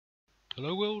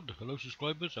Hello world, hello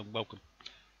subscribers and welcome.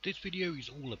 This video is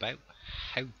all about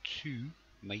how to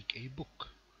make a book.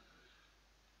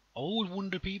 I always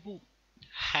wonder people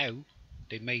how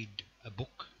they made a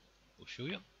book. I'll show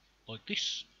you like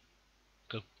this.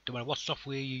 No matter what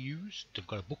software you use, they've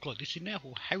got a book like this in there.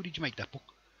 Well, how did you make that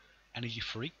book? And is it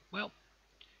free? Well,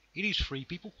 it is free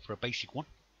people for a basic one.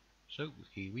 So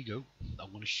here we go.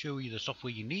 I'm going to show you the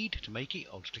software you need to make it.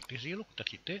 I'll just click this here, look,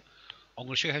 that's it there. I'm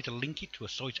going to show you how to link it to a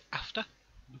site after.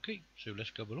 Okay, so let's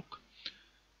go have a look.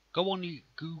 Go on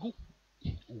Google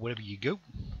or wherever you go,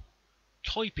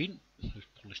 type in, let's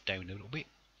pull this down a little bit,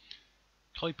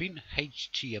 type in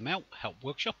HTML Help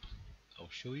Workshop. I'll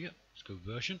show you. Let's go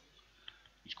version.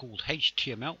 It's called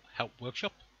HTML Help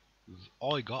Workshop.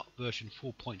 I got version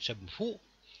 4.74.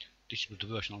 This was the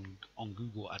version on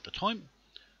Google at the time.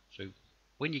 So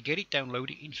when you get it,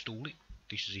 download it, install it.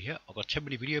 This is here. I've got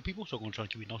 10-minute video people, so I'm going to try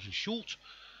and keep it nice and short.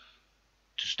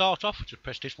 To start off, just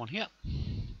press this one here.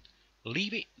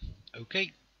 Leave it.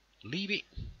 Okay. Leave it.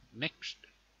 Next.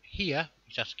 Here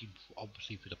it's asking for,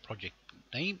 obviously, for the project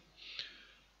name.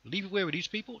 Leave it where it is,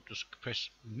 people. Just press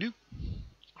new,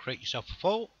 create yourself a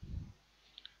file.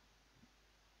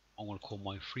 I'm going to call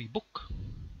my free book,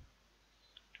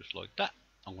 just like that.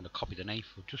 I'm going to copy the name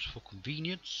just for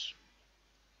convenience,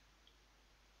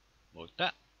 like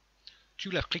that. 2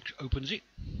 left clicks opens it.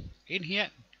 In here,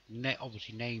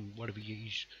 obviously name whatever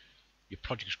your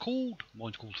project's called.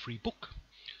 Mine's called free book.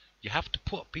 You have to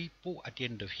put people at the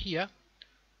end of here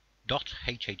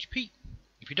 .hhp.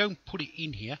 If you don't put it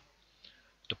in here,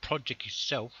 the project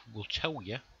itself will tell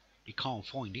you can't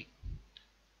find it.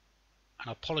 And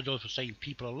I apologise for saying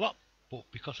people a lot, but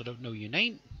because I don't know your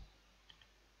name,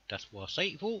 that's what I say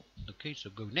it for. Okay,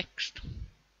 so go next.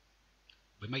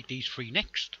 We make these 3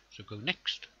 next, so go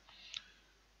next.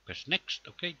 Press next.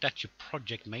 Okay, that's your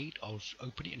project made. I'll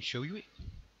open it and show you it.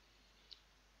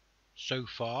 So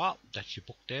far, that's your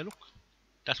book there, look.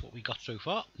 That's what we got so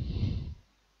far.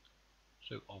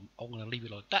 So I'm going to leave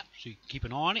it like that, so you can keep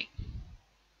an eye on it.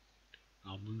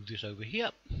 I'll move this over here.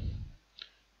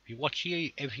 If you watch here,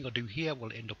 everything I do here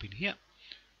will end up in here.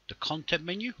 The content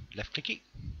menu, left click it,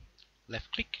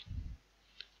 left click,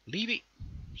 leave it,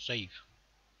 save.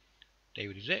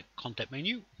 There it is there, content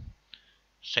menu.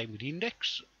 Same with the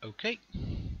index, okay.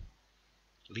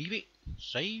 Leave it,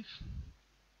 save,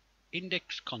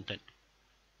 index content.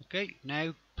 Okay,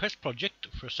 now press project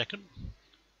for a second.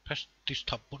 Press this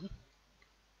top button.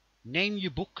 Name your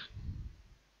book,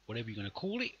 whatever you're going to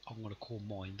call it. I'm going to call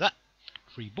mine that,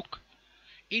 free book.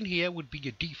 In here would be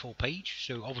your default page,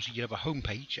 so obviously you have a home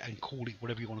page and call it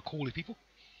whatever you want to call it, people.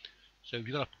 So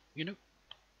you got to,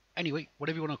 anyway,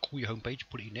 whatever you want to call your home page,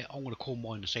 put it in there. I'm going to call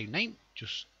mine the same name.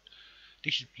 Just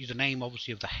this is the name,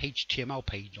 obviously, of the HTML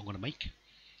page I'm going to make.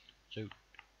 So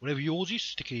whatever yours is,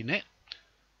 stick it in there.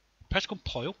 Press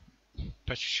compile.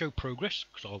 Press show progress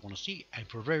because I want to see. And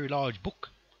for a very large book,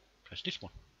 press this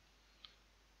one.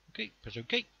 Okay, press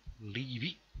OK. Leave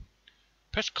it.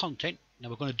 Press content. Now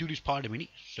we're going to do this part in a minute,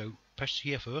 so press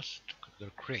here first. We're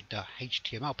going to create the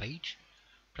HTML page.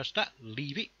 Press that,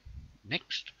 leave it.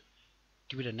 Next,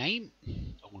 give it a name.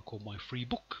 I'm going to call my free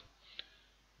book.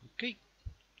 Okay,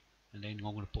 and then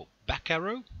I'm going to put back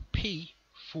arrow, P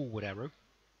forward arrow.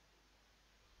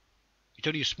 It's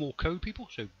only a small code, people,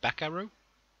 so back arrow,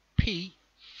 P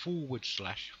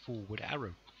 /forward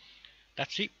arrow.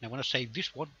 That's it. Now when I save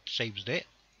this one, saves there.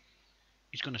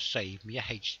 It's going to save me a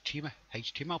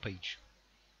HTML page.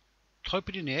 Type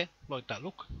it in there like that,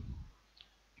 look.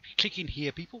 If you click in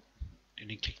here, people,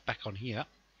 and then click back on here,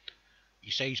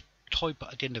 it says type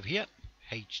at the end of here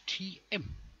HTML.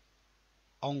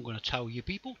 I'm going to tell you,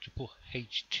 people, to put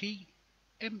HTML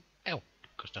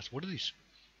because that's what it is.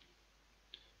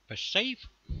 Press save.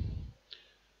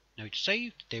 Now it's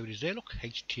saved. There it is there, look,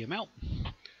 HTML.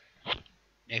 Now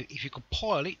if you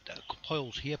compile it, that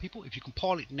compiles here, people. If you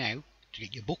compile it now to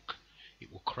get your book,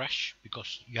 it will crash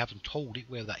because you haven't told it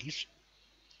where that is.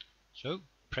 So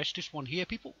press this one here,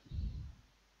 people.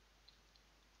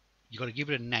 You got to give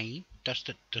it a name. That's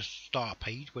the start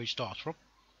page where it starts from.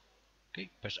 Okay,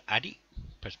 press add it,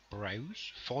 press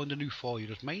browse, find the new file you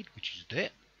just made, which is there.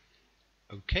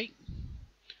 Okay,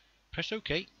 press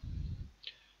OK.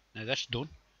 Now that's done.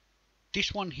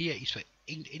 This one here is for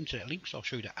internet links. I'll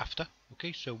show you that after.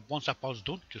 Okay, so once that part's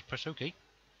done, just press OK.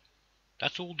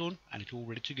 That's all done and it's all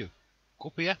ready to go. Go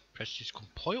up here, press this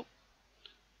compile,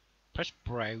 press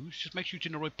browse, just make sure it's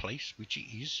in the right place, which it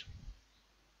is.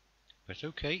 Press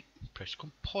OK, press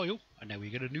compile, and now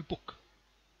we get a new book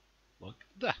like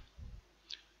that.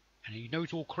 And you know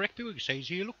it's all correct, people. It says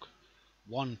here, look,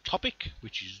 one topic,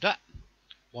 which is that,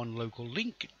 one local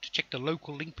link. To check the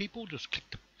local link, people, just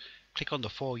click click on the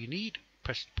file you need,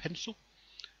 press pencil,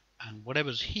 and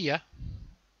whatever's here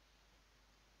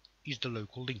is the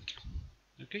local link.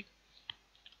 Okay,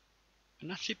 and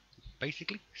that's it,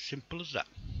 basically, simple as that.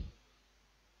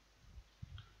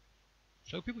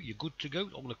 So people, you're good to go.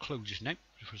 I'm going to close this now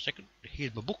for a second.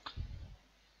 Here's my book,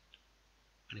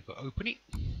 and if I open it,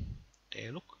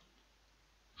 there, look,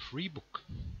 free book.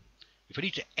 If I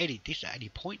need to edit this at any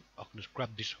point, I can just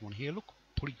grab this one here, look,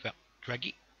 pull it out, drag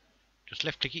it, just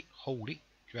left click it, hold it,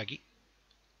 drag it,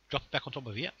 drop it back on top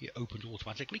of here, it opens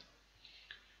automatically.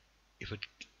 If I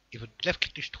left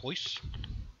click this twice,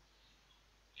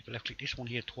 if I left click this one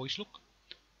here twice, look,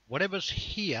 whatever's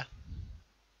here,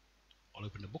 I'll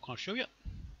open the book and I'll show you.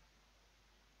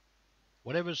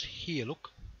 Whatever's here,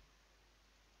 look,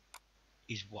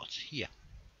 is what's here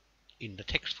in the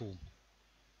text form.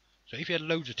 So if you had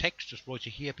loads of text, just write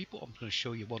it here, people. I'm going to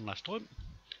show you one last time.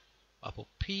 I put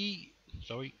P,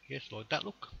 sorry, yes, like that,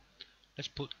 look. Let's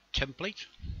put template,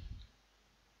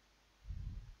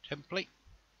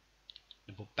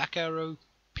 and put back arrow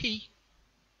P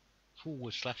 //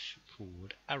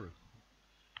 arrow.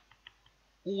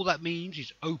 All that means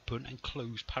is open and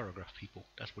close paragraph, people.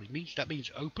 That's what it means. That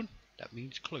means open, that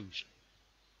means close.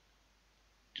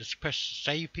 Just press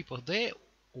save, people, there,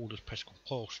 or just press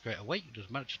compile straight away. It doesn't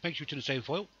matter. Just make sure it's in the same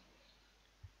file.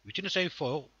 If it's in the same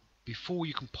file, before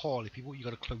you compile it, people, you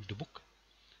got to close the book,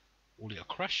 or it'll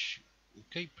crash.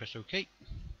 Okay, press OK.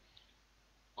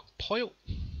 Compile.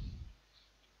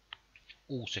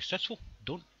 All successful.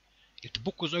 Done. If the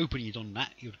book was open and you done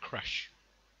that, it would crash.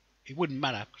 It wouldn't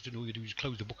matter, because then all you do is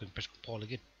close the book and press compile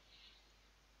again.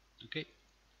 Okay,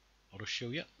 I'll just show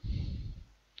you.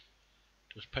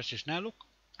 Just press this now, look,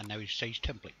 and now it says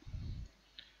template.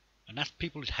 And that's,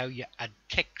 people, is how you add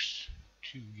text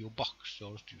to your box. So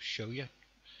I'll just show you.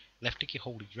 Left click it,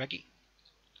 hold it, drag it.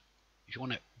 If you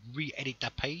want to re-edit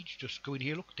that page, just go in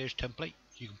here, look, there's template.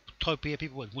 You can type here,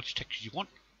 people, as much text as you want.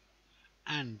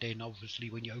 And then obviously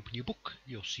when you open your book,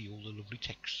 you'll see all the lovely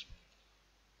text.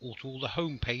 Or to all the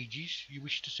home pages you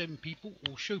wish to send people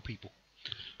or show people.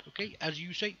 Okay, as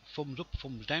you say, thumbs up,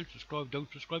 thumbs down, subscribe,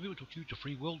 don't subscribe. It will talk to you, the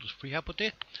free world, there's free help out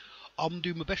there. I'm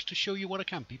doing my best to show you what I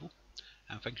can, people.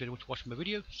 And thanks very much for watching my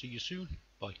video. See you soon.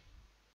 Bye.